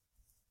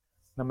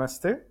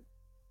Namaste.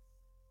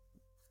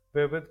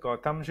 We're with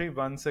Gautamji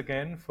once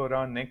again for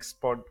our next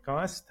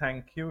podcast.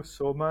 Thank you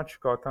so much,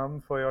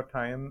 Gautam, for your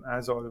time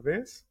as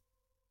always.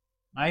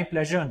 My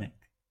pleasure, Nick.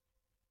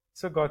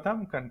 So,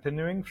 Gautam,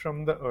 continuing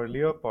from the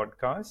earlier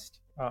podcast,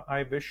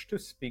 I wish to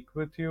speak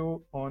with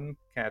you on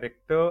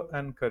character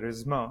and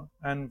charisma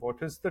and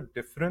what is the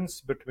difference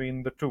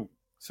between the two.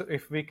 So,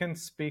 if we can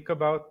speak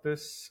about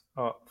this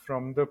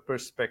from the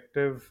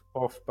perspective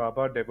of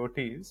Baba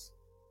devotees,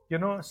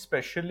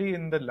 especially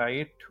in the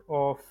light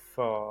of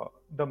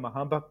the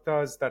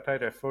Mahabhaktas that I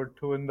referred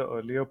to in the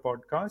earlier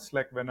podcast,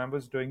 like when I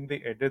was doing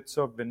the edits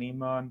of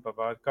Vinima and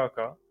Babar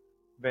Kaka,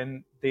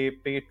 when they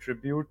pay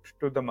tribute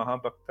to the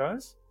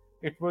Mahabhaktas,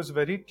 it was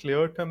very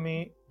clear to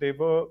me they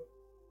were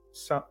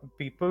some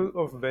people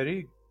of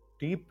very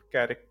deep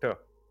character.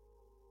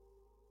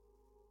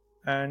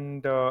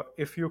 And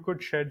if you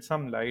could shed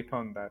some light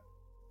on that.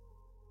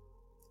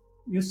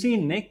 You see,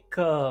 Nick,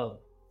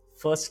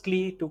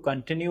 firstly, to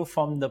continue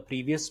from the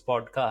previous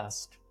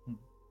podcast,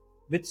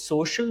 with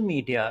social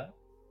media,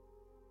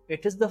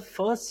 it is the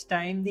first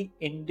time the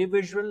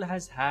individual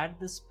has had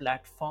this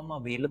platform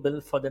available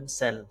for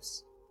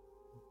themselves.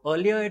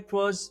 Earlier, it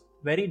was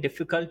very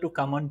difficult to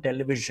come on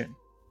television.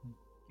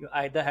 You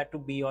either had to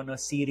be on a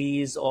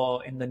series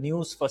or in the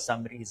news for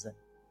some reason.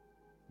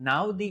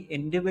 Now, the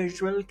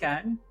individual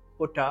can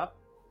put up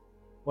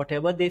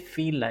whatever they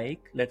feel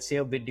like, let's say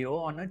a video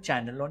on a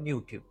channel on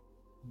YouTube.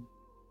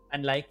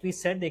 And like we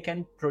said, they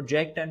can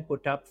project and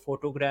put up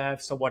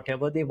photographs or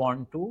whatever they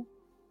want to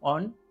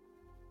on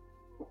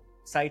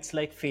sites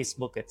like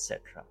Facebook,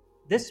 etc.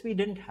 This we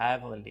didn't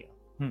have earlier.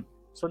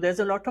 So there's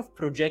a lot of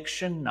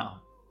projection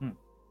now.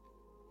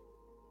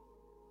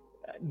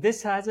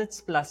 This has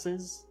its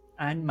pluses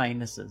and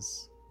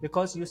minuses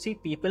because you see,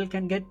 people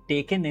can get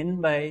taken in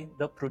by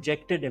the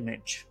projected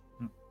image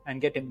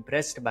and get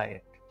impressed by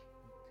it.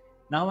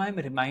 Now I'm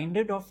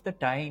reminded of the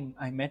time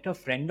I met a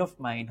friend of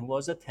mine who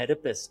was a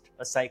therapist,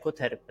 a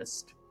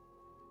psychotherapist.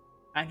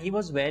 And he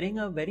was wearing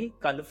a very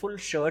colorful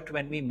shirt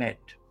when we met.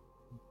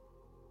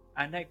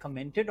 And I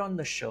commented on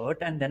the shirt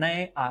and then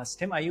I asked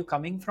him, "Are you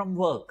coming from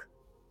work?"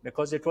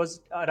 Because it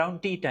was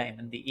around tea time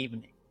in the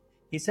evening.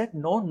 He said,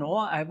 No,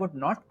 I would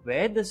not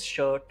wear this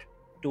shirt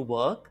to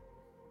work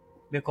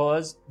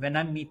because when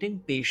I'm meeting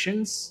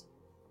patients,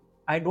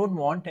 I don't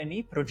want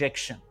any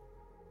projection.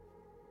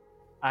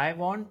 I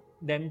want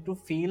them to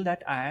feel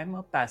that I am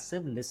a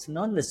passive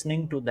listener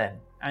listening to them.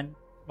 And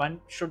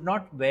one should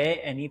not wear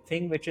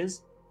anything which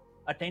is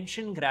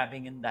attention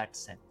grabbing in that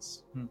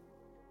sense.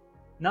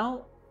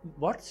 Now,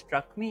 what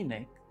struck me,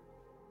 Nick,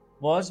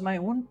 was my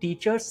own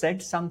teacher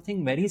said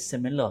something very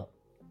similar.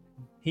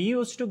 He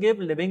used to give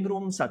living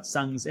room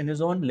satsangs in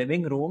his own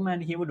living room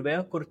and he would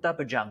wear kurta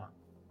pajama.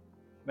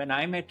 When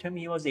I met him,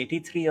 he was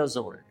 83 years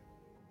old.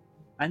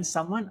 And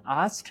someone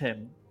asked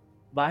him,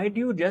 "Why do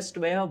you just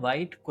wear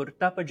white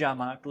kurta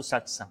pajama to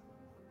satsang?"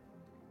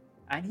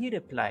 And he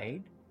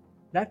replied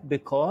that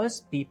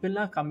because people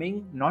are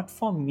coming not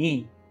for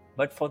me,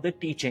 but for the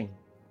teaching.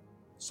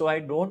 So I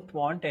don't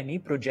want any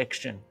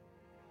projection.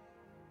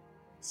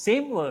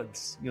 Same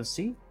words, you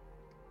see,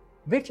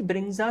 which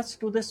brings us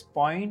to this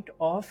point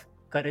of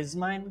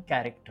charisma and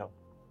character.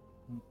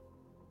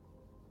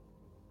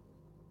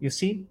 You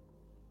see,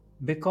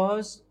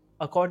 because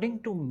according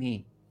to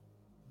me,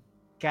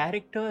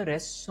 character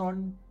rests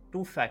on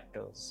two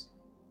factors: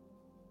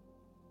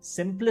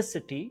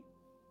 simplicity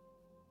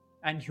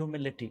and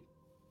humility.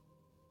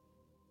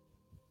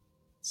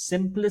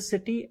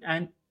 Simplicity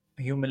and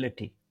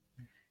humility.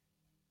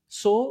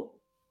 So,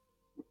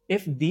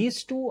 if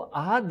these two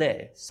are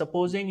there,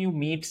 supposing you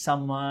meet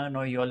someone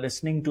or you're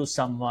listening to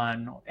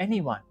someone or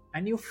anyone,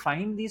 and you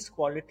find these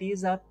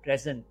qualities are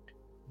present,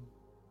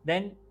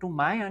 then to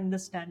my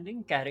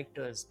understanding,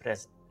 character is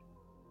present.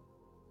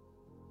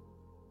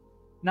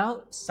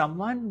 Now,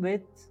 someone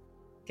with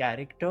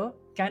character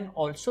can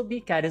also be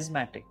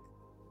charismatic,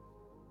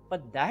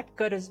 but that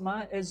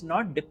charisma is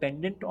not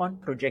dependent on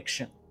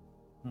projection.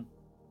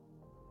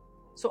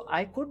 So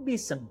I could be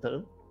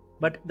simple,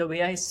 but the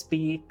way I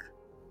speak,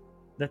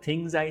 the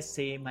things I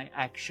say, my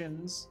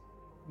actions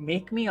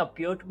make me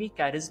appear to be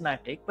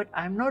charismatic, but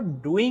I'm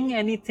not doing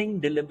anything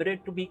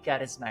deliberate to be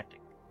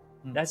charismatic.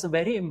 That's a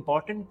very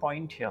important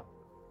point here.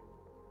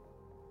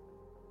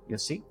 You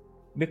see?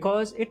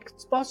 Because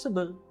it's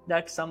possible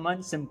that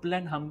someone simple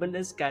and humble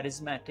is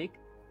charismatic.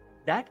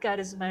 That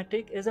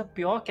charismatic is a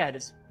pure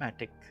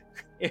charismatic,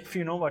 if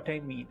you know what I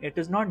mean. It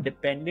is not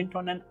dependent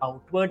on an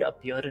outward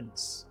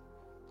appearance.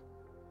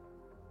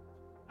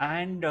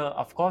 And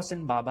of course,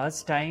 in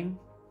Baba's time,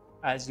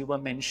 as you were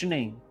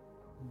mentioning,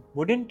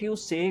 wouldn't you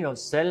say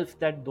yourself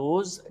that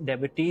those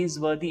devotees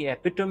were the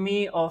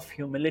epitome of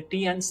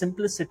humility and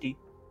simplicity?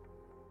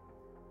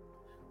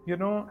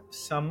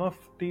 Some of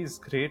these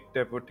great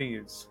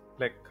devotees,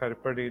 like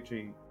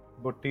Kharpadeji,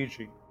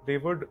 Buttiji, they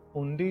would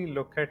only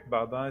look at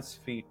Baba's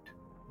feet.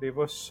 They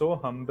were so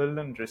humble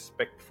and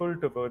respectful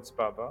towards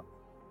Baba.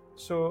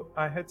 So,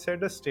 I had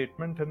said a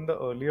statement in the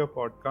earlier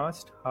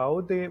podcast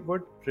how they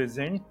would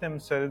present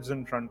themselves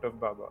in front of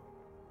Baba.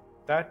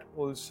 that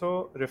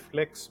also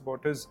reflects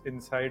what is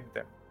inside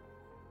them.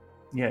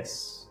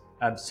 Yes,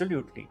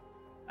 absolutely.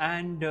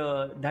 And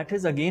that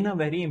is again a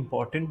very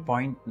important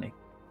point, Nick.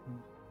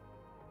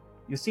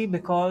 You see,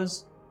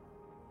 because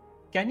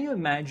can you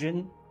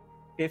imagine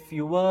if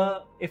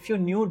you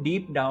knew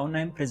deep down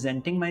I'm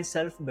presenting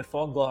myself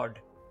before God,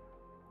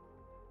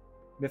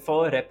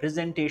 before a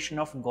representation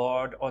of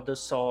God or the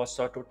source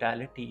or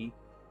totality,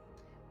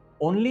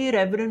 only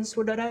reverence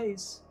would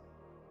arise.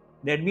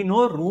 There'd be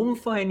no room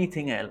for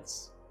anything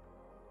else.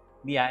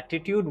 The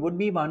attitude would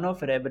be one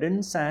of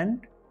reverence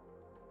and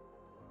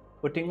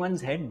putting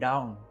one's head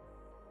down.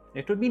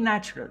 It would be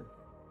natural.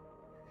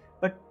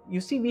 But you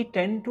see, we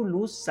tend to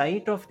lose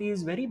sight of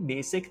these very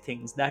basic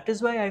things. That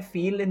is why I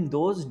feel in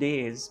those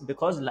days,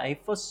 because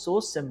life was so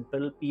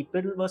simple,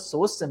 people were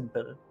so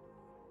simple,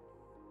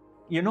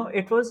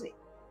 it was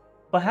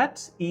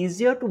perhaps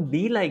easier to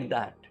be like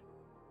that.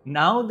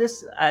 Now,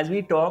 this, as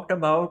we talked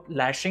about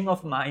lashing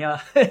of Maya,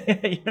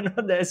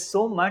 there's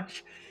so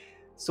much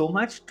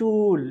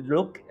to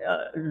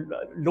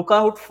look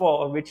out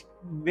for, which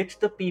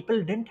the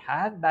people didn't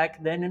have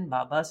back then in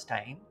Baba's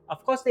time.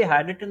 Of course, they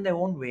had it in their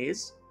own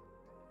ways,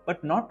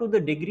 but not to the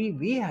degree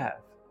we have.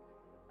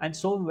 And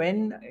so,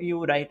 when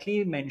you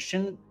rightly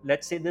mention,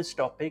 let's say, this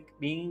topic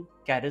being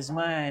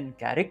charisma and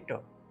character,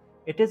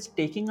 it is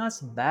taking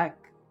us back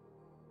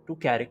to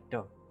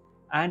character.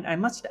 And I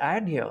must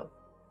add here,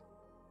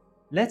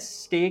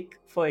 let's take,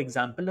 for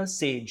example, a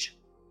sage.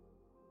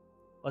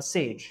 A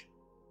sage.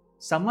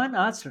 Someone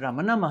asked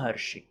Ramana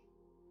Maharshi,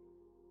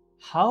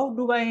 how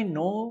do I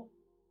know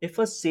if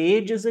a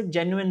sage is a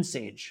genuine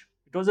sage?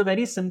 It was a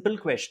very simple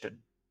question.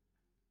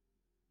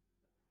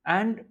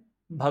 And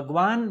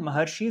Bhagwan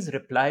Maharshi's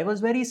reply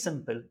was very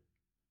simple.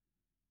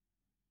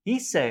 He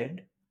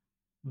said,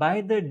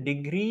 by the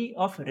degree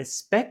of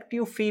respect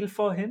you feel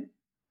for him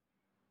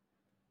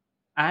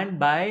and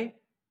by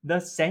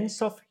the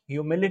sense of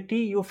humility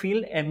you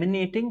feel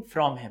emanating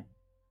from him.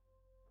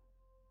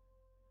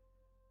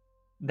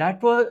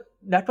 That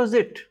was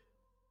it.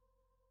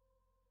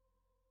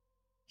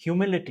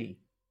 Humility,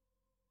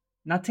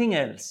 nothing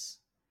else.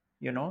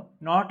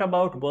 Not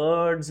about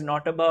words,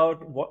 not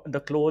about what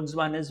the clothes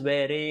one is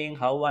wearing,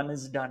 how one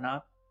is done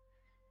up.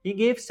 He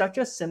gave such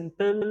a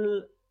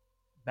simple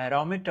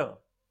barometer,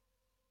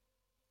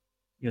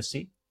 you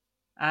see.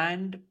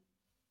 And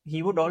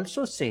he would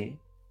also say,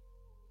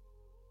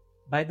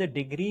 by the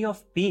degree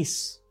of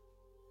peace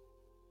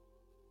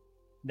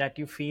that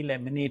you feel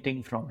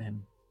emanating from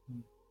him.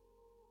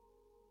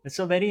 It's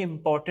a very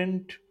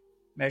important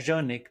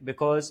measure, Nick,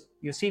 because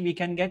you see, we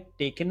can get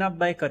taken up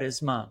by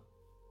charisma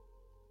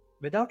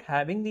without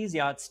having these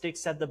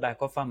yardsticks at the back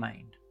of our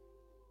mind.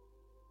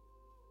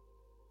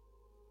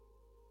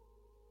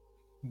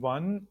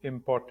 One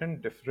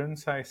important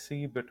difference I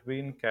see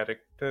between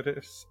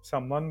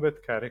someone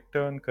with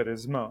character and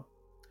charisma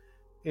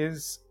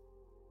is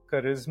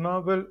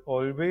charisma will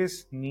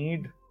always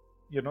need,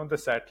 the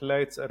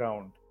satellites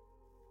around.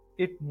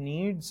 It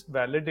needs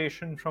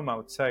validation from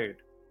outside.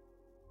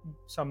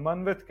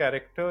 Someone with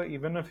character,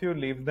 even if you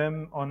leave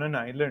them on an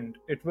island,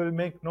 it will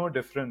make no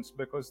difference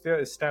because they are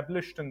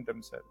established in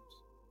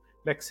themselves.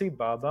 Like, see,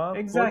 Baba told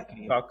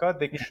Exactly. Kaka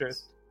Dikshit,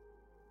 Yes.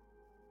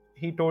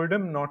 he told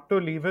him not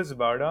to leave his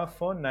Vada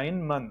for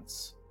 9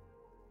 months.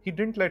 He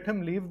didn't let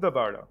him leave the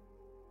Vada.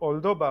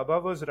 Although Baba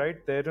was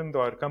right there in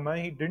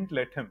Dwarkamai, he didn't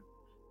let him.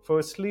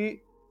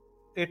 Firstly,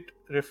 it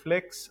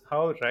reflects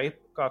how ripe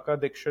Kaka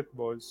Dikshit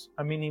was.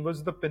 I mean, he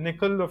was the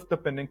pinnacle of the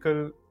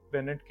pinnacle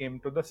when it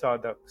came to the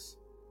sadhaks.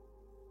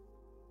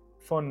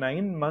 For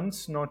 9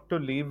 months not to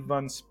leave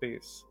one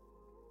space.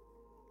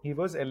 He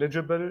was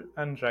eligible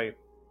and ripe.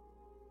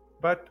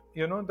 But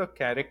the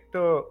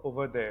character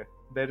over there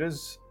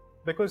is,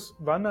 because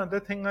one other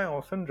thing I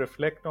often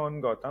reflect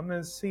on, Gautam,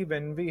 is, see,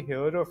 when we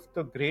hear of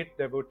the great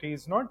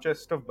devotees, not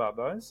just of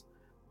Babas,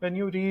 when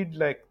you read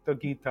like the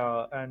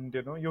Gita and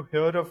you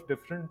hear of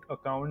different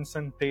accounts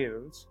and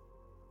tales,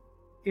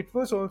 it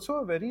was also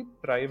a very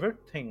private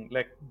thing.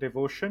 Like,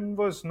 devotion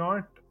was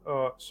not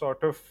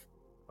sort of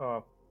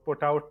uh,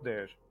 put out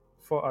there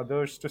for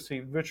others to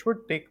see, which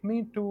would take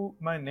me to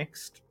my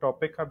next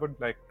topic I would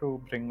like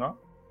to bring up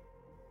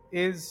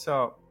is,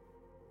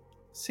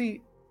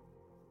 see,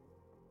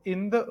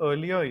 in the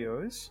earlier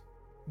years,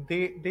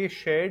 they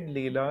shared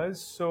leelas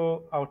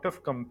so out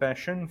of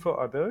compassion for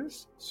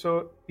others,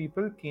 so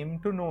people came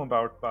to know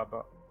about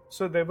Baba.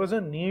 So there was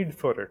a need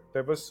for it.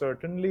 There was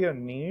certainly a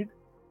need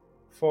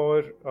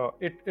for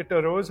it. It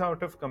arose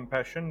out of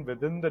compassion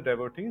within the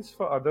devotees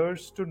for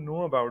others to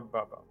know about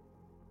Baba.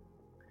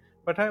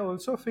 But I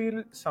also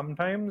feel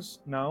sometimes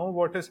now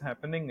what is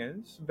happening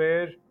is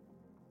where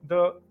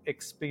the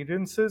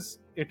experiences,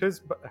 it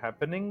is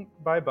happening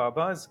by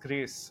Baba's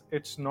grace.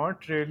 It's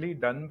not really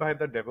done by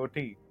the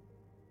devotee.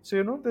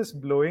 So this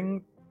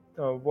blowing,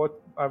 what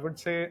I would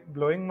say,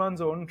 blowing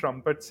one's own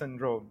trumpet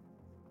syndrome.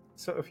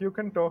 So if you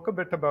can talk a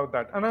bit about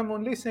that, and I'm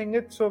only saying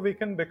it so we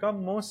can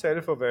become more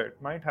self-aware.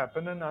 It might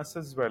happen in us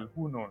as well.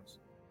 Who knows?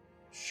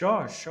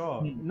 Sure, sure.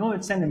 Hmm. No,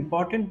 it's an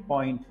important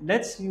point.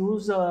 Let's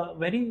use a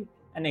very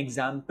an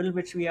example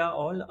which we are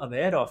all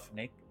aware of,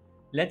 Nick.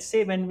 Let's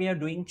say when we are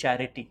doing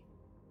charity,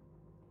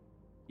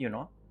 you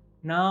know.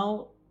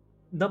 Now,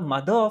 the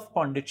mother of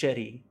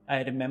Pondicherry,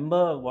 I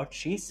remember what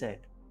she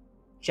said.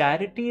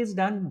 Charity is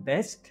done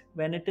best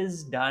when it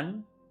is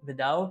done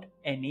without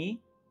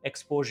any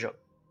exposure.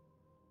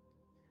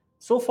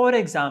 So, for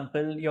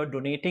example, you're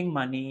donating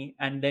money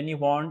and then you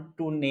want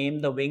to name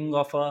the wing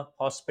of a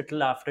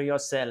hospital after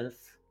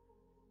yourself.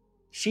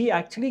 She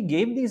actually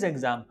gave these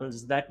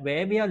examples that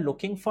where we are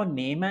looking for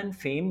name and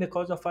fame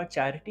because of our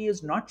charity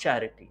is not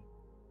charity.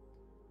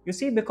 You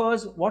see,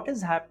 because what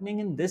is happening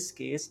in this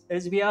case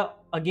is we are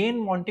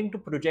again wanting to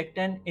project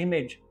an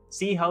image.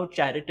 See how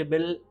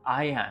charitable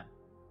I am.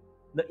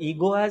 The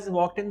ego has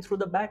walked in through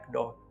the back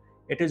door.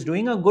 It is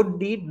doing a good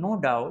deed, no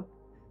doubt,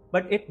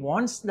 but it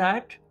wants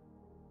that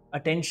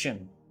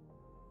attention.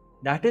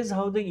 That is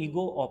how the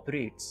ego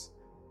operates.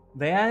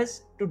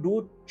 Whereas to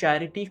do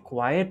charity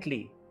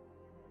quietly,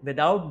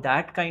 without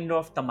that kind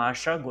of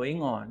tamasha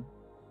going on,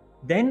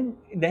 then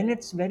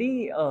it's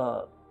very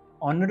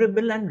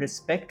honorable and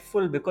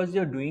respectful because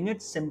you're doing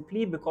it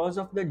simply because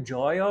of the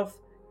joy of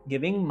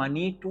giving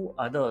money to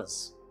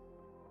others.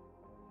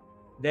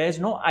 There's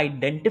no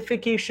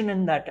identification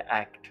in that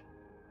act.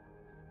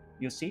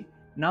 You see,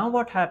 now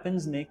what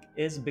happens, Nick,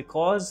 is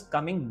because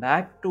coming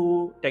back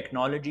to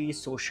technology,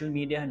 social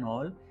media, and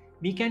all,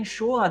 we can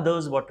show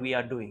others what we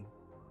are doing.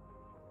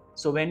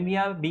 So when we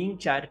are being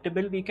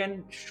charitable, we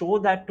can show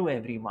that to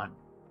everyone.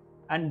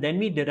 And then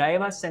we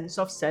derive a sense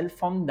of self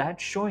from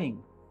that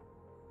showing.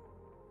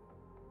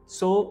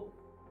 So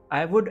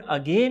I would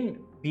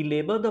again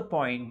belabor the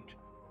point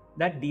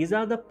that these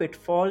are the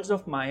pitfalls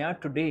of Maya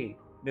today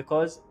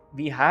because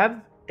we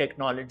have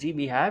technology,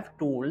 we have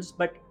tools,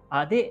 but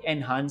are they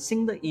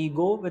enhancing the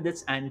ego with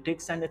its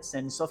antics and its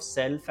sense of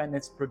self and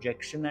its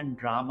projection and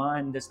drama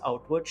and this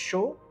outward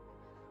show?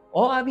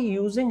 Or are we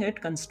using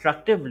it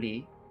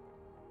constructively,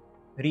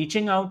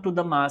 reaching out to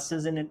the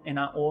masses in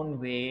our own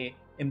way,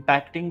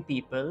 impacting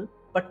people,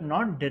 but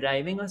not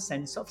deriving a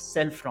sense of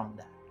self from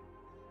that?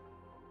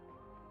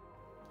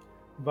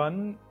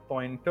 One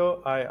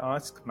pointer I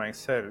ask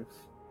myself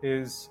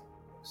is,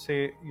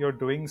 say you're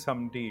doing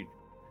some deed.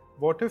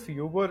 What if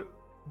you were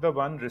the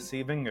one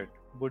receiving it?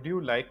 Would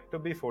you like to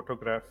be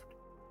photographed?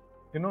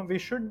 We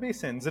should be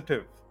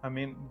sensitive. I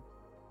mean,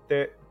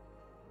 there,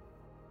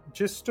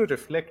 just to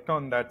reflect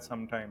on that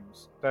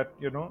sometimes, that,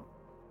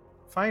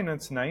 fine,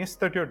 it's nice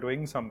that you're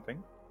doing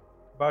something,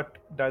 but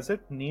does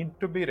it need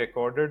to be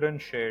recorded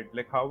and shared?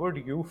 Like, how would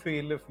you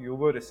feel if you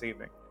were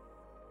receiving?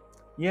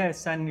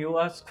 Yes, and you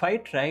are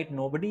quite right.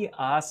 Nobody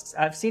asks.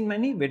 I've seen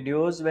many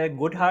videos where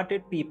good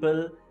hearted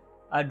people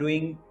are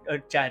doing a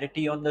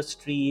charity on the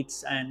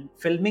streets and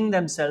filming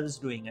themselves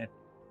doing it,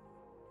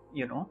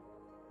 you know.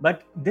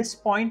 But this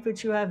point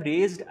which you have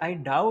raised, I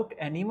doubt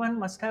anyone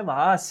must have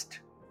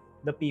asked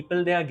the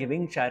people they are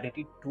giving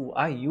charity to,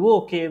 are you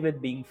okay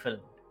with being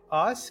filmed?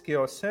 Ask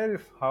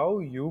yourself how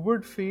you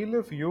would feel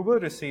if you were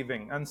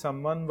receiving and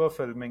someone were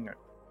filming it.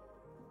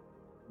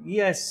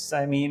 Yes,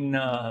 I mean,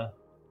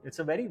 it's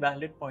a very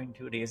valid point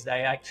you raised. I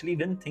actually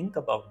didn't think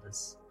about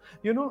this.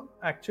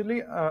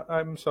 Actually,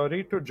 I'm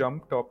sorry to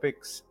jump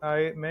topics.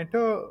 I met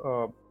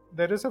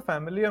there is a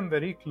family I'm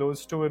very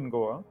close to in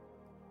Goa,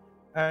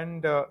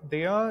 and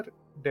they are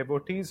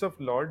devotees of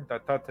Lord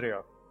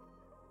Dattatreya,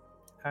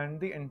 and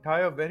the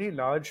entire very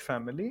large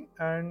family.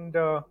 And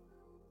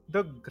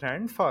the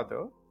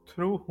grandfather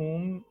through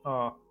whom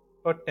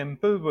a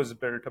temple was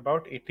built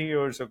about 80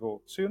 years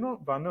ago. So,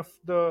 one of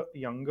the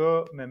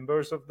younger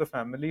members of the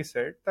family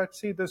said that,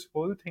 see, this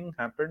whole thing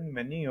happened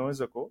many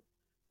years ago,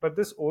 but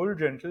this old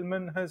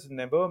gentleman has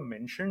never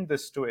mentioned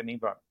this to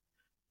anyone.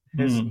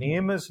 His Hmm.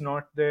 name is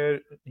not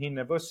there, he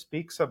never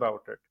speaks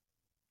about it.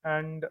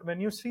 And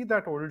when you see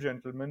that old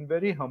gentleman,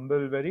 very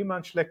humble, very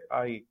much like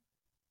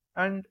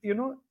and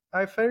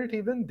I felt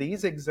even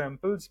these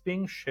examples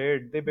being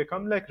shared, they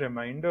become like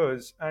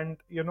reminders. And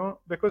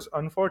because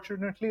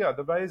unfortunately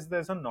otherwise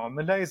there's a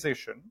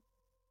normalization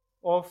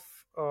of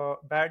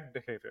bad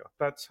behavior.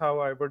 That's how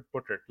I would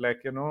put it.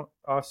 Like,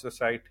 our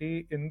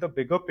society in the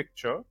bigger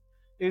picture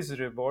is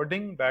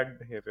rewarding bad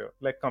behavior,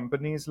 like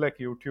companies like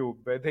YouTube,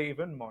 where they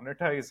even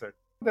monetize it.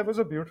 There was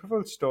a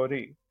beautiful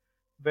story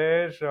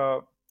where,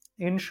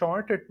 in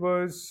short, it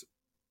was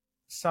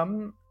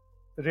some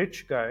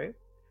rich guy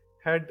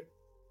had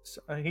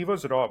he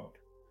was robbed.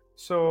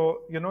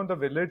 So, the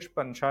village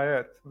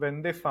panchayat,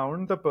 when they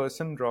found the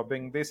person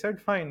robbing, they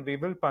said, fine, we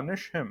will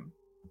punish him,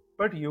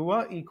 but you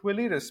are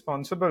equally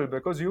responsible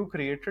because you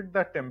created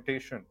that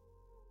temptation.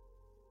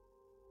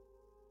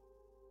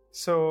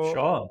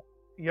 So, Sure.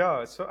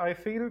 yeah, so I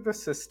feel the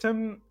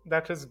system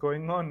that is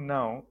going on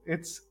now,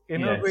 it's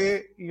in a Yes.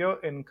 way you're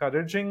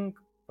encouraging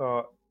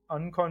uh,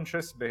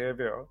 unconscious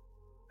behavior,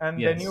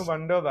 and then you Yes.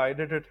 wonder why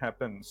did it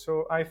happen.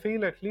 So I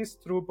feel at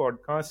least through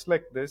podcasts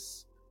like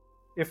this,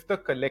 if the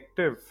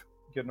collective,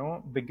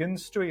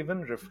 begins to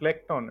even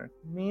reflect on it,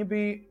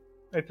 maybe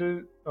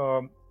it'll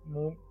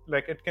move,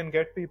 like it can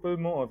get people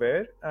more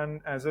aware,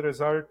 and as a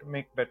result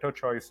make better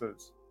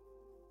choices.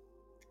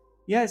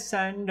 Yes,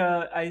 and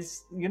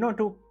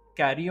to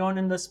carry on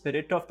in the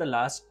spirit of the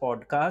last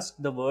podcast,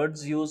 the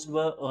words used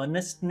were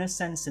earnestness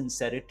and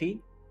sincerity.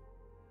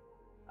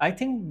 I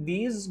think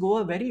these go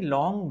a very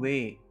long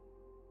way.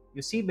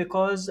 You see,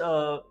 because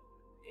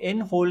in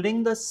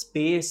holding the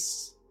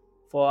space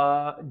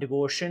for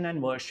devotion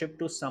and worship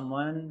to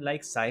someone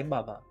like Sai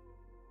Baba,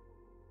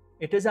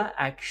 it is our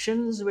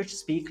actions which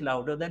speak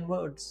louder than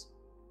words,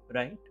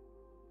 right?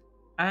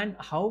 And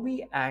how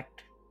we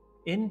act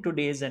in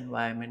today's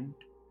environment,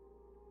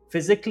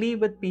 physically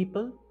with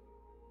people,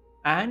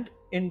 and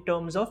in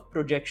terms of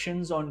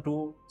projections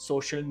onto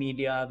social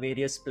media,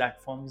 various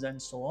platforms,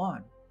 and so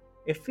on.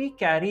 If we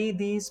carry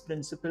these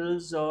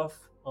principles of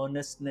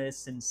earnestness,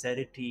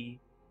 sincerity,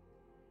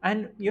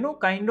 and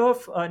kind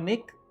of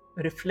Nick,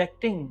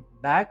 reflecting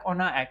back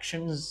on our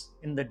actions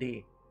in the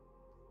day,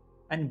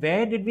 and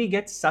where did we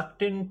get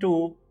sucked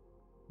into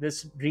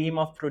this dream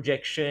of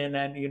projection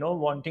and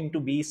wanting to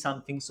be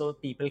something so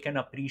people can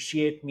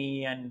appreciate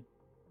me and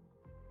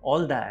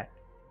all that,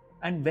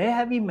 and where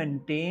have we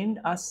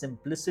maintained our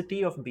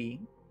simplicity of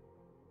being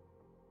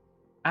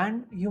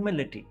and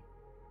humility?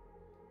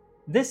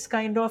 This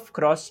kind of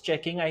cross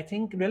checking, I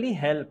think, really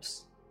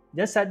helps.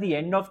 Just at the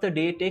end of the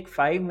day, take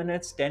 5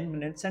 minutes, 10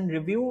 minutes, and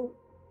review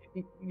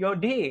your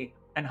day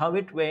and how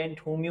it went,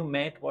 whom you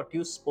met, what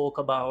you spoke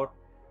about.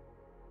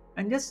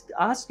 And just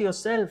ask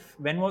yourself,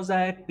 when was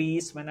I at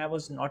peace? When I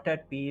was not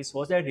at peace?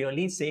 Was I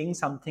really saying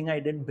something I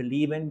didn't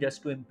believe in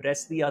just to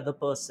impress the other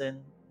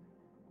person?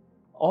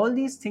 All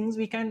these things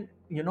we can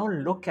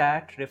look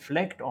at,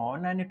 reflect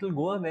on, and it will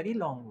go a very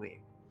long way.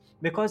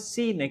 Because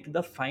see, Nick,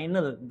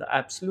 the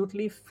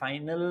absolutely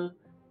final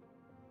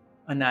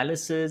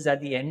analysis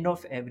at the end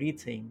of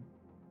everything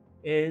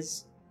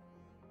is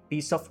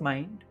peace of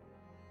mind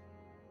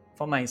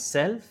for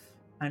myself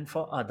and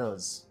for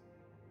others.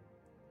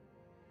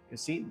 You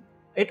see,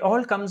 it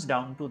all comes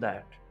down to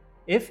that.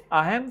 If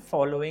I am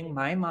following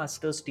my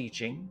master's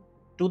teaching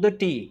to the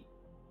T,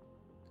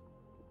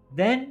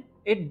 then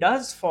it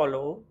does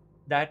follow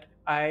that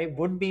I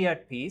would be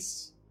at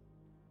peace,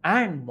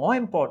 and more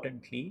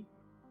importantly,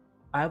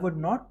 I would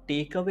not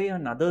take away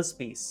another's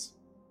peace.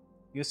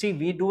 You see,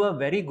 we do a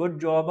very good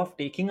job of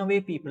taking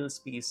away people's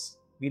peace.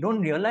 We don't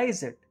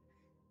realize it.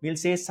 We'll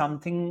say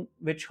something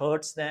which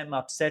hurts them,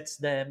 upsets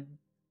them,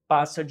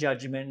 pass a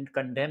judgment,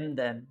 condemn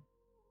them.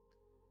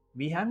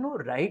 We have no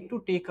right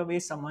to take away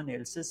someone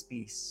else's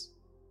peace.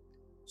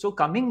 So,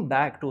 coming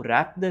back to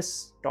wrap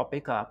this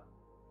topic up,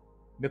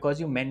 because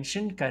you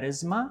mentioned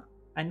charisma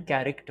and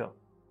character.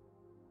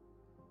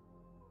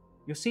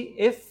 You see,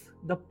 if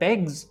the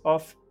pegs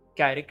of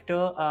character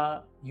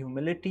are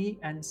humility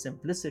and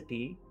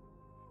simplicity,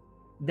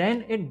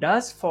 then it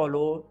does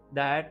follow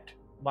that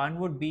one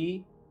would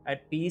be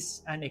at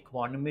peace and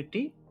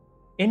equanimity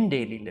in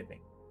daily living.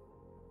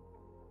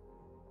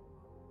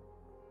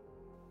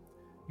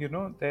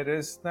 There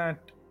is that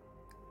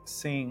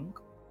saying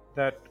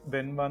that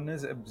when one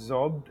is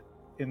absorbed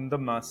in the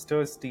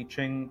master's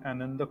teaching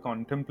and in the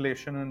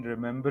contemplation and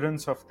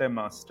remembrance of their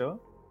master,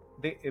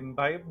 they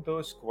imbibe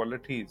those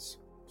qualities.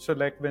 So,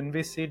 like when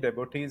we see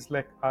devotees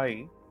like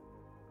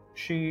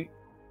she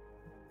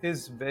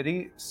is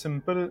very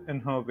simple in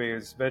her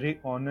ways, very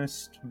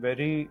honest,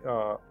 very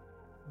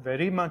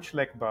much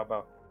like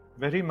Baba,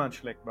 very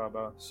much like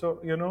Baba. So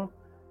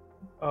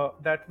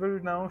that will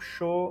now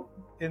show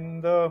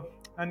in the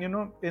and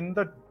in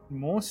the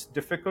most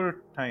difficult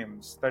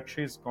times that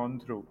she's gone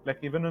through. Like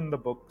even in the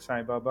book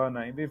Sai Baba and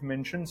I, we've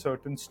mentioned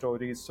certain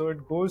stories, so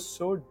it goes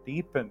so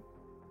deep in.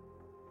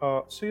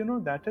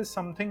 So that is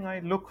something I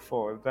look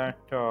for. That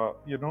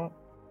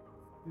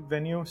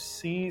when you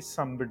see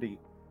somebody,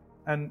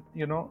 and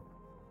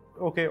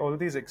okay, all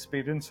these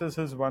experiences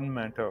is one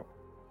matter,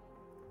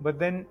 but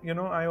then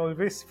I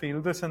always feel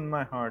this in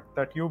my heart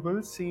that you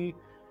will see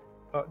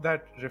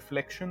that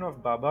reflection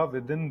of Baba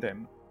within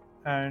them,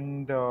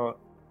 and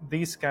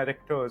these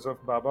characters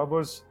of Baba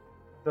was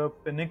the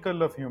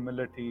pinnacle of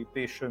humility,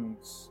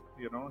 patience.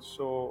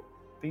 So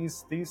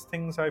these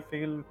things I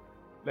feel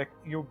like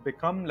you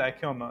become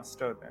like your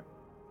master then.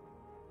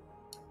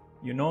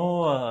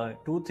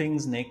 Two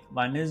things, Nick.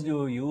 One is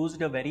you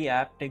used a very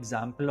apt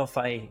example of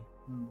I.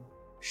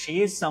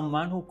 She is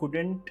someone who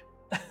couldn't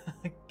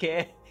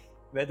care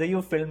whether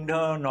you filmed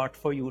her or not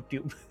for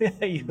YouTube.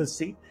 You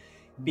see,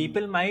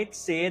 people might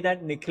say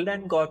that Nikhil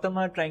and Gautam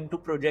are trying to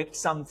project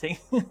something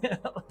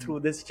through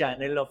this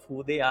channel of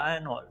who they are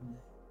and all.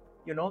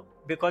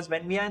 Because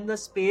when we are in the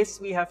space,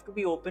 we have to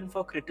be open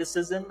for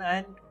criticism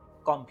and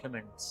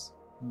compliments.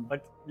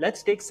 But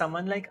let's take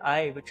someone like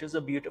I, which is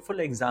a beautiful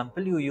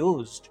example you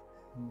used,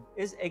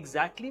 is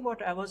exactly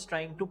what I was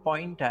trying to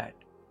point at.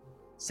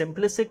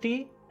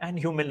 Simplicity and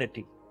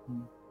humility.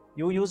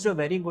 You used a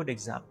very good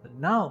example.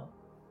 Now,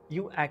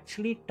 you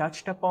actually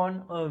touched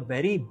upon a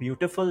very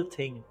beautiful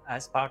thing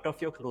as part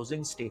of your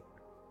closing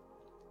statement.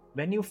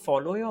 When you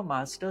follow your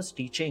master's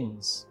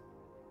teachings,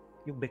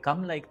 you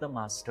become like the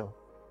master.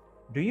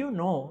 Do you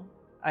know,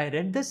 I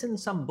read this in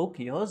some book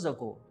years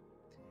ago,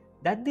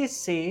 that they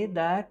say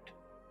that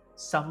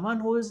someone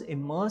who is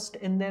immersed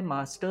in their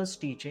master's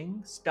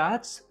teaching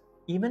starts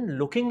even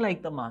looking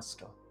like the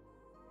master.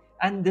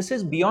 And this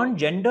is beyond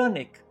gender,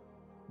 Nick.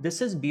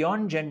 This is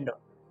beyond gender.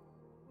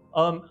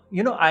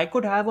 I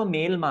could have a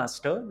male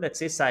master, let's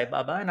say Sai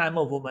Baba, and I'm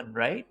a woman,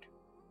 right?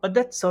 But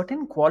that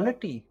certain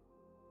quality,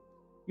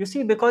 you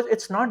see, because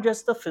it's not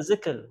just the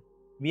physical.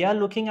 We are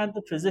looking at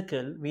the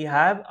physical, we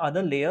have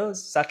other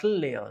layers, subtle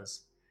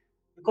layers,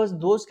 because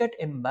those get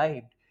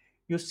imbibed.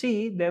 You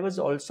see, there was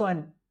also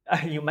an,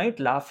 you might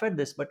laugh at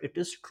this, but it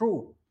is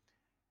true.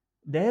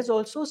 There's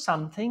also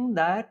something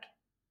that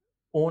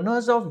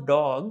owners of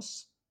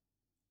dogs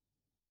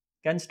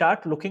can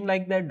start looking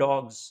like their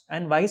dogs,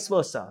 and vice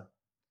versa.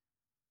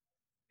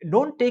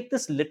 Don't take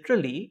this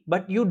literally,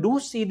 but you do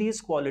see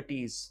these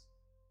qualities.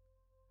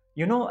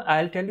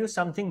 I'll tell you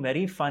something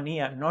very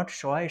funny. I'm not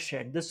sure I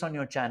shared this on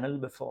your channel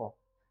before.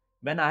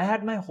 When I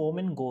had my home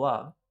in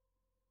Goa,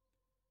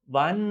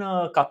 one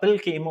couple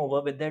came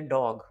over with their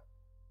dog.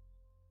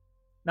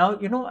 Now,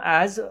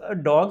 as a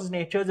dog's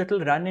nature,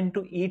 it'll run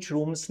into each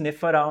room,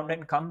 sniff around,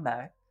 and come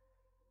back.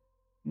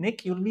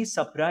 Nick, you'll be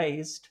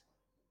surprised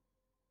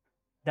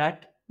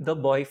that the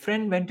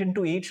boyfriend went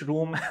into each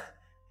room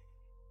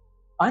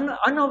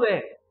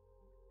unaware.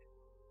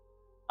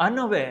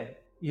 Unaware.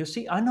 You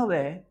see,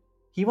 unaware.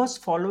 He was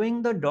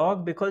following the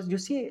dog because, you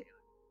see,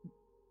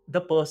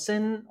 the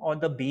person or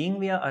the being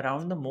we are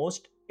around the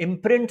most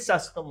imprints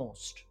us the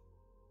most.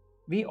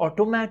 We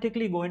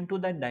automatically go into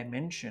that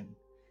dimension.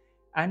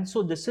 And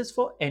so, this is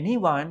for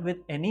anyone with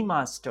any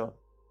master,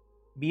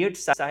 be it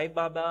Sai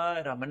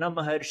Baba, Ramana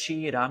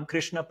Maharshi,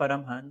 Ramakrishna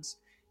Paramhans.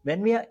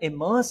 When we are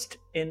immersed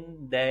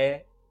in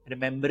their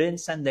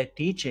remembrance and their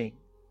teaching,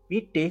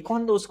 we take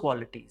on those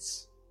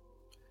qualities.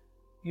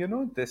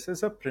 This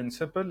is a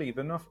principle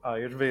even of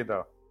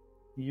Ayurveda.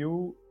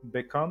 You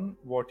become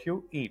what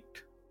you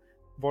eat.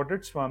 What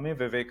did Swami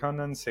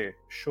Vivekanand say?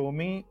 Show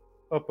me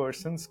a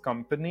person's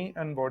company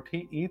and what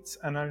he eats,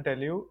 and I'll tell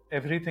you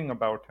everything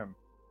about him.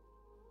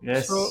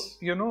 So,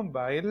 Yes.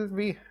 while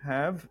we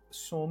have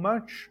so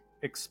much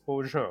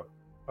exposure,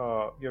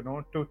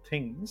 to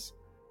things,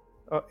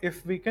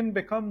 if we can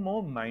become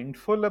more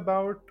mindful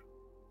about,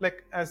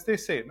 like, as they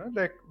say,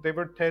 like they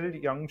would tell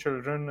young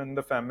children in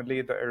the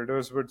family, the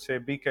elders would say,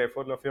 be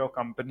careful of your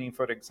company,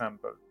 for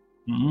example.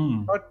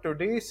 Mm. But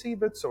today, see,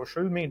 with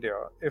social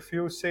media, if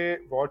you say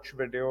watch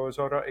videos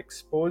or are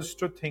exposed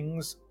to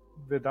things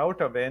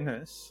without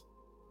awareness,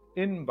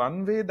 in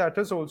one way, that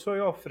is also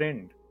your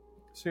friend.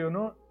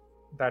 So,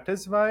 that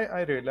is why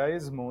I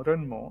realize more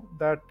and more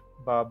that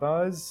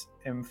Baba's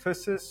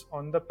emphasis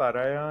on the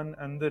Parayan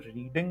and the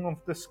reading of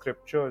the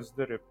scriptures,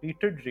 the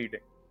repeated reading,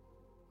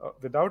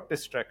 without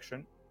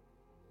distraction,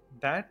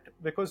 that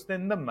because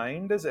then the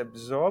mind is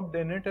absorbed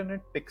in it and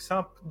it picks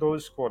up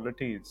those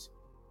qualities.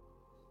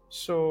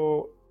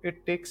 So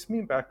it takes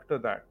me back to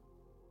that.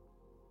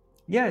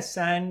 Yes,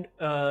 and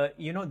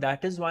that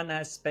is one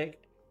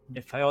aspect.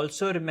 If I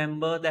also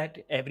remember that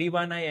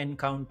everyone I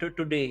encounter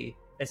today,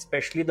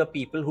 especially the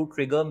people who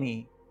trigger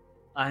me,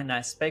 are an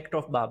aspect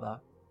of Baba,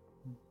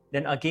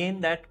 then again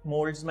that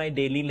molds my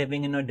daily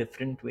living in a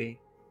different way.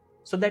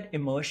 So that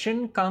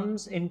immersion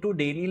comes into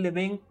daily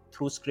living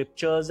through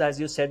scriptures, as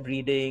you said,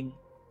 reading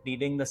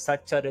the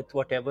Satcharit,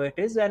 whatever it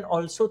is, and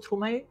also through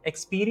my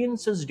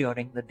experiences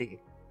during the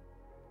day.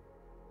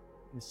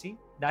 You see,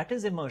 that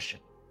is immersion.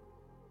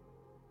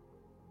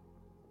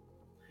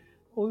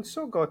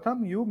 Also,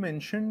 Gautam, you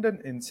mentioned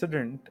an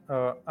incident.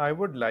 I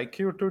would like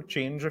you to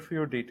change a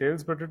few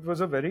details, but it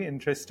was a very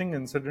interesting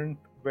incident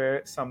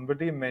where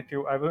somebody met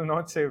you. I will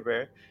not say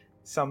where.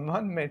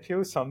 Someone met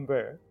you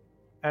somewhere,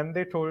 and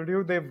they told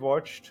you they've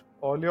watched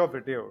all your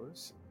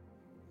videos,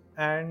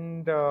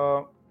 and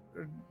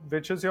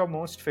which is your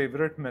most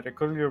favorite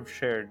miracle you've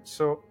shared.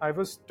 So I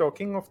was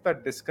talking of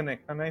that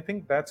disconnect, and I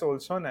think that's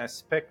also an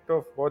aspect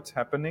of what's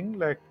happening.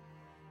 Like,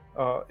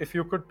 if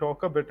you could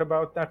talk a bit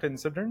about that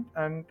incident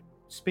and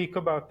speak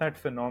about that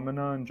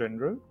phenomena in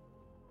general.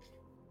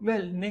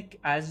 Well, Nick,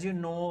 as you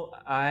know,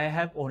 I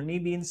have only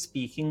been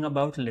speaking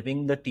about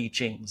living the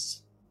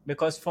teachings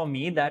because for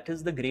me, that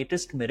is the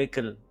greatest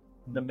miracle.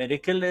 The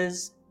miracle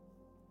is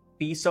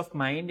peace of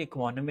mind,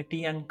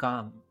 equanimity, and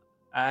calm.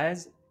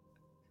 As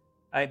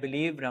I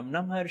believe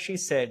Ramana Maharshi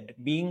said,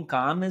 being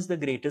calm is the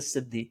greatest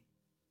siddhi,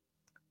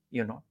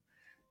 you know.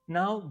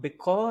 Now,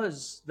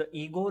 because the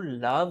ego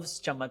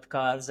loves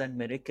chamatkars and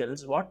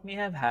miracles, what may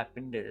have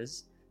happened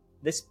is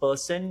this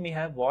person may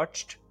have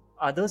watched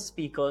other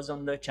speakers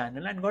on the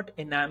channel and got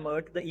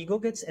enamored. The ego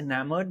gets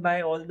enamored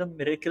by all the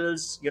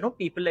miracles,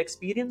 people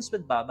experience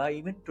with Baba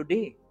even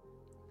today.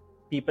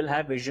 People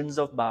have visions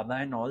of Baba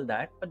and all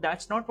that, but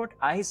that's not what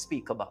I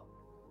speak about.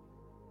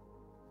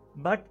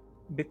 But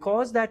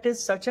because that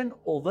is such an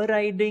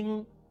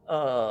overriding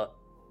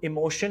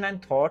emotion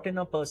and thought in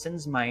a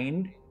person's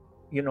mind,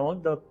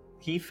 the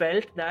he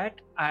felt that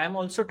I am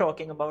also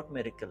talking about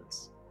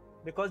miracles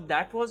because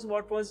that was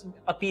what was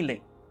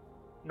appealing,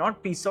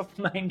 not peace of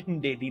mind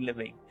in daily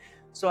living.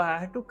 So I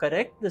had to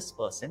correct this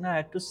person. I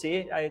had to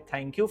say, I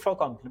thank you for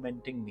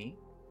complimenting me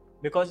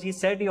because he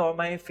said you're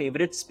my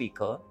favorite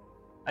speaker.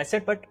 I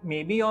said, but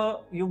maybe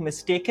you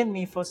mistaken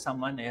me for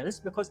someone else,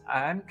 because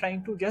I am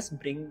trying to just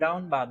bring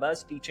down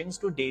Baba's teachings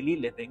to daily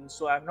living.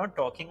 So I'm not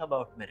talking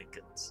about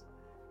miracles.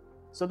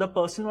 So the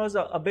person was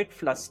a bit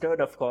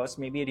flustered, of course,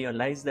 maybe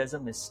realized there's a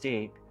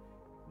mistake.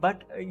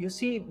 But you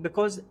see,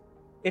 because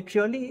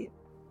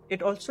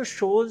it also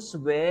shows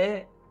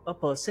where a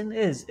person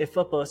is. If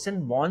a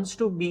person wants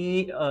to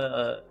be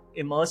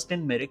immersed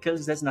in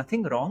miracles, there's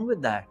nothing wrong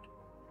with that.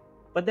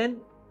 But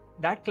then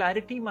that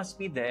clarity must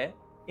be there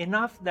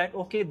enough that,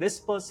 okay, this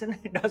person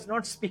does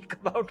not speak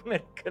about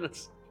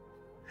miracles.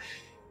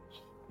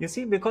 You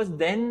see, because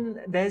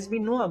then there's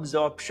been no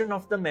absorption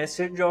of the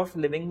message of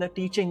living the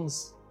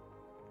teachings,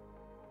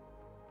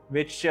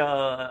 which,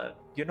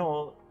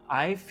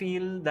 I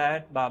feel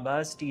that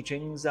Baba's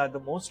teachings are the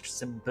most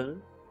simple,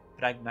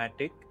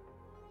 pragmatic,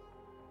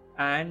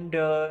 and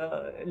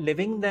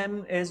living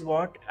them is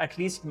what at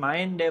least my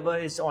endeavor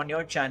is on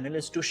your channel,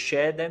 is to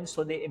share them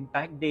so they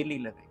impact daily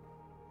living.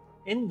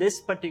 In this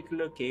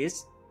particular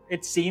case,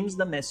 it seems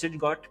the message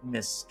got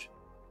missed,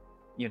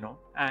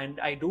 and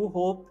I do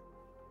hope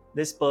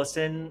this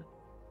person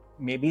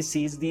maybe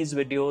sees these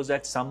videos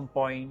at some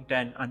point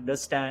and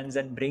understands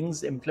and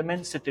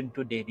implements it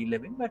into daily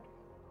living. But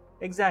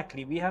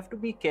exactly, we have to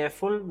be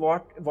careful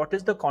what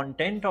is the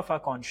content of our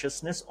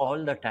consciousness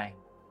all the time.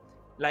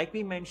 Like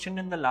we mentioned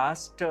in the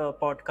last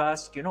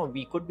podcast,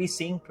 we could be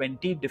seeing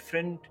 20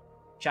 different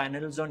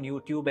channels on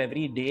YouTube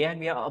every day, and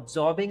we are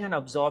absorbing and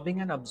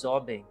absorbing and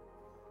absorbing,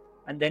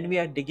 and then we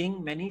are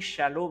digging many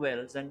shallow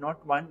wells and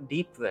not one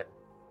deep well.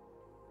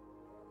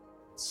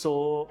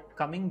 So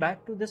coming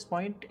back to this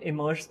point,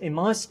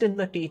 immersed in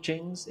the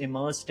teachings,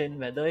 immersed in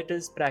whether it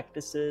is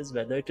practices,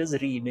 whether it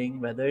is reading,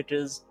 whether it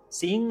is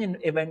seeing in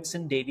events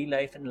in daily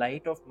life in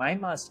light of my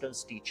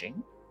master's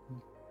teaching,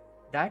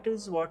 that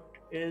is what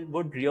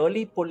would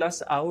really pull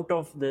us out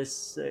of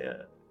this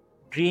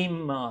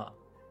dream,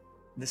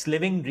 this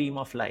living dream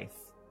of life.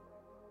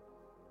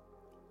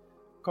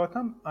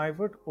 Gautam, I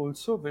would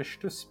also wish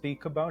to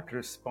speak about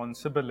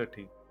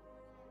responsibility.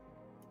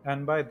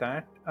 And by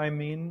that, I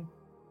mean,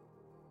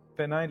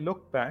 when I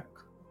look back,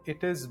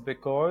 it is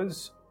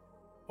because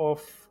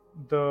of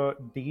the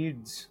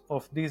deeds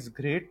of these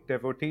great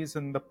devotees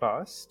in the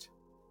past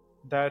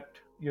that,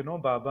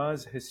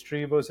 Baba's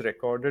history was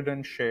recorded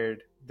and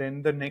shared.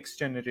 Then the next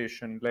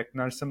generation, like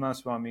Narasimha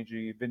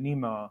Swamiji,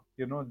 Vinima,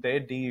 their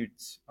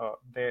deeds,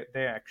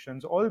 their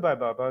actions, all by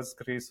Baba's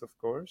grace, of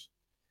course.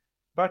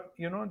 But,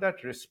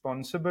 that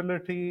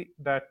responsibility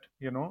that,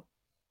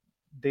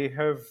 they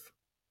have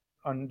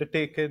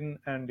undertaken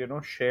and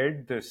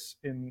shared this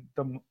in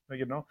the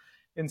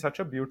in such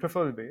a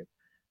beautiful way.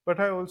 But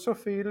I also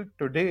feel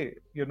today,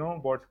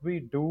 what we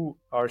do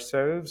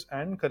ourselves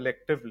and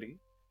collectively,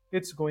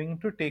 it's going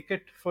to take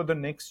it for the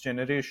next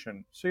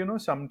generation. So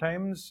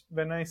sometimes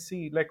when I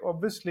see, like,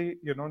 obviously,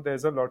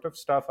 there's a lot of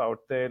stuff out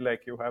there,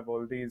 like you have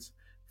all these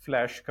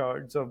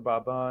flashcards of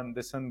Baba and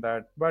this and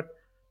that, but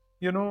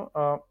you know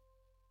uh,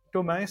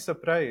 to my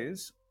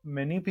surprise,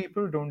 many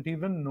people don't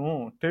even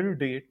know till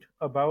date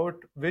about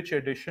which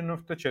edition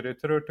of the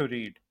Charitra to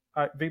read.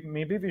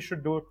 Maybe we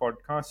should do a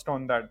podcast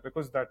on that,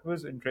 because that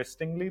was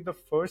interestingly the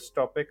first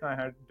topic I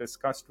had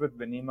discussed with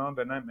Vinima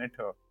when I met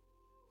her.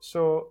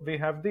 So we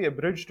have the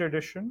abridged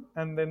edition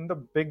and then the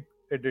big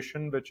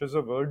edition, which is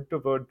a word to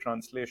word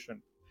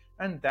translation.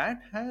 And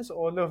that has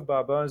all of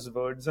Baba's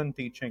words and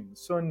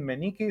teachings. So in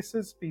many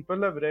cases,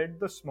 people have read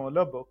the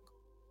smaller book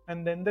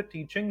and then the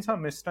teachings are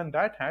missed. And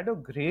that had a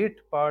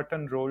great part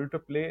and role to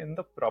play in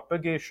the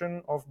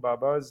propagation of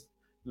Baba's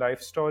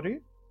life story.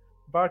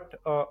 But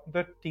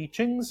the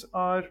teachings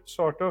are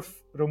sort of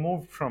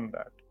removed from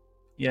that.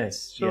 Yes,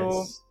 So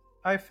yes.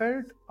 I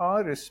felt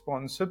our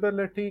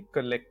responsibility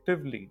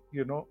collectively,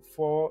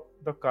 for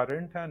the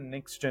current and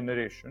next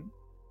generation.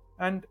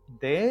 And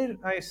there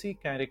I see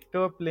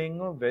character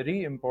playing a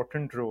very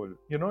important role.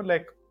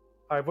 Like,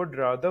 I would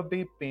rather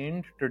be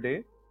pained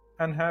today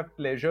and have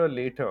pleasure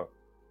later,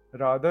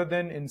 rather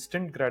than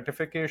instant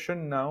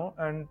gratification now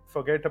and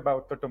forget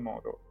about the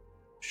tomorrow.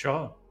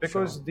 Sure,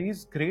 Because sure.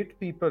 these great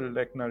people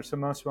like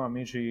Narasimha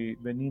Swamiji,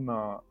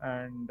 Vinima,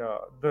 and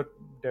the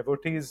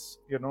devotees,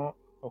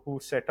 who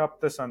set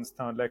up the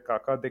sansthan like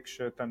Kaka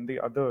Dikshit and the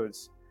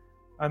others,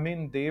 I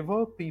mean, they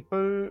were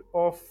people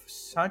of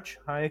such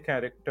high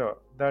character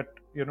that,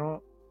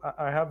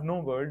 I have no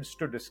words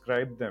to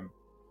describe them.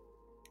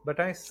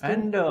 But I still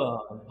And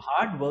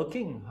hard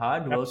working,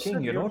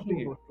 absolutely,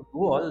 to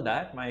do all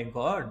that. My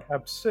God.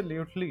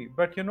 absolutely.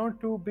 But,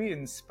 to be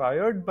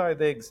inspired by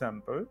the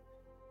example,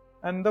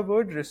 and the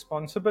word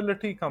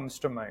responsibility comes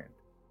to mind.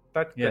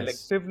 That Yes.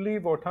 collectively,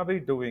 what are we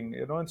doing?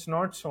 It's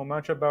not so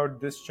much about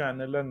this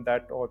channel and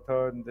that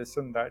author and this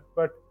and that,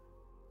 but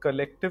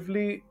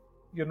collectively,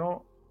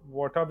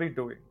 what are we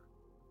doing?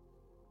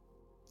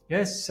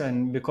 Yes,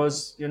 and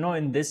because,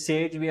 in this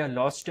age, we are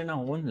lost in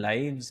our own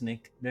lives,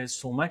 Nick. There's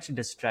so much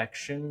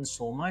distraction,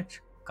 so much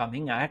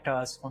coming at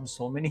us from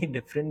so many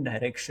different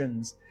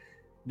directions.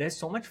 There's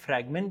so much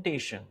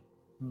fragmentation.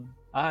 Hmm.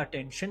 Our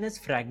attention is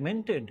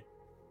fragmented.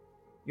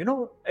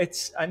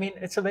 It's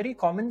a very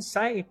common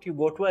sight. You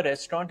go to a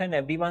restaurant and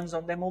everyone's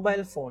on their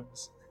mobile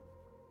phones.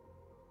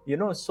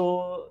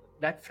 So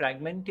that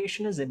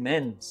fragmentation is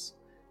immense.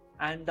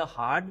 And the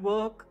hard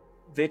work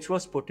which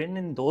was put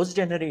in those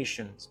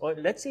generations, or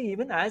let's say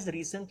even as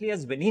recently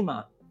as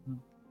Vinima,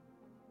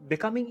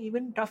 becoming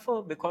even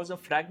tougher because of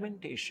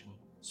fragmentation.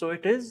 So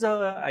it is,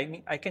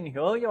 I can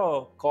hear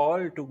your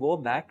call to go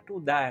back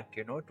to that,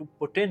 to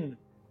put in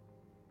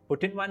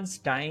one's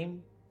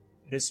time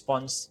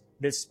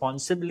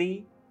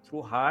responsibly,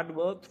 through hard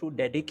work, through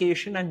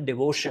dedication and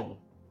devotion.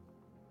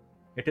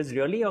 It is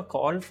really a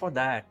call for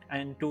that.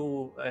 And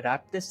to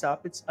wrap this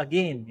up, it's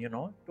again,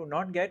 to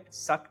not get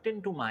sucked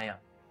into Maya.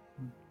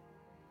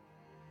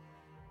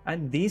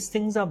 And these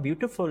things are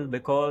beautiful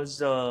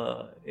because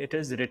it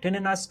is written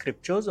in our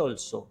scriptures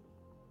also.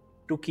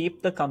 To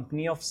keep the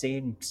company of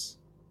saints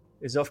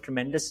is of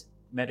tremendous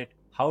merit.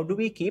 How do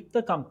we keep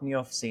the company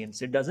of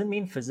saints? It doesn't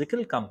mean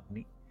physical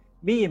company.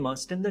 Be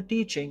immersed in the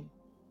teaching.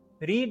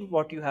 Read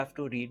what you have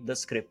to read, the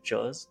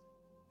scriptures.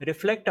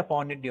 Reflect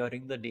upon it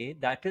during the day.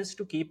 That is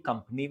to keep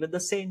company with the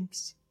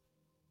saints.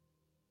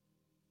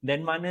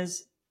 Then one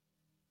is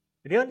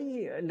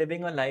really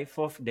living a life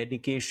of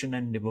dedication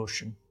and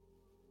devotion.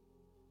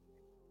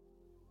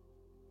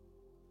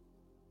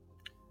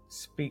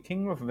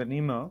 Speaking of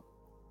Vinima,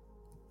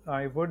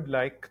 I would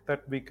like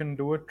that we can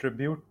do a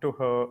tribute to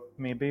her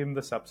maybe in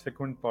the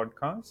subsequent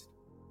podcast.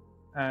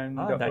 And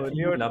That will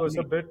be earlier it was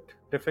a lovely. bit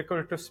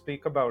difficult to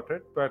speak about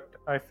it, but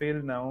I feel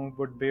now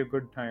would be a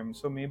good time.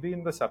 So maybe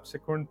in the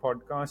subsequent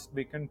podcast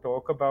we can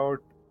talk about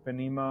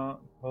Vinima,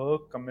 her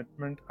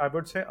commitment. I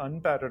would say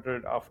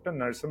unparalleled. After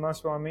Narasimha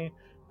Swami,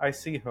 I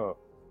see her.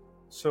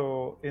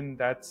 So in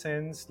that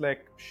sense,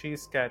 like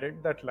she's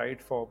carried that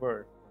light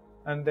forward.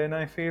 And then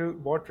I feel,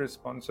 what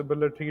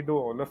responsibility do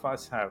all of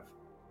us have?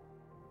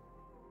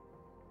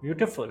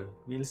 Beautiful.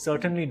 We'll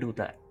certainly do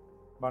that.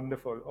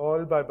 Wonderful.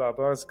 All by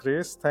Baba's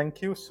grace.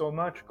 Thank you so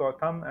much,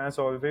 Gautam, as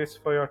always,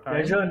 for your time.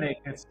 Pleasure, Nick.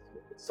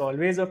 It's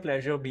always a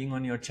pleasure being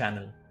on your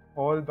channel.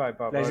 All by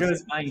Baba's Pleasure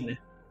is mine.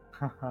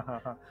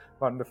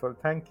 Wonderful.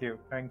 Thank you.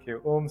 Thank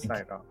you. Om Thank Sai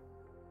you. Ram.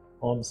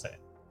 Om Sai.